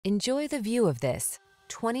Enjoy the view of this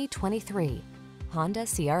 2023 Honda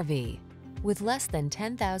CR-V. With less than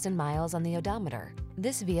 10,000 miles on the odometer,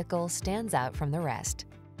 this vehicle stands out from the rest.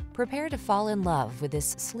 Prepare to fall in love with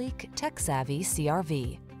this sleek, tech-savvy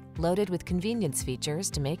CR-V. Loaded with convenience features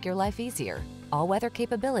to make your life easier, all-weather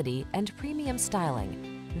capability, and premium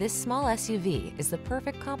styling, this small SUV is the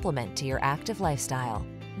perfect complement to your active lifestyle.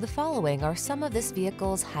 The following are some of this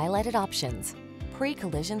vehicle's highlighted options: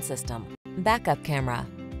 pre-collision system, backup camera,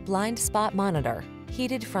 blind spot monitor,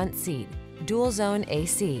 heated front seat, dual zone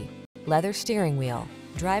AC, leather steering wheel,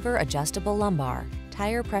 driver adjustable lumbar,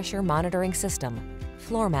 tire pressure monitoring system,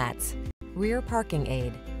 floor mats, rear parking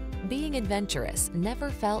aid. Being adventurous never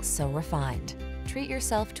felt so refined. Treat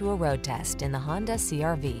yourself to a road test in the Honda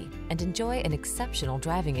CR-V and enjoy an exceptional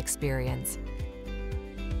driving experience.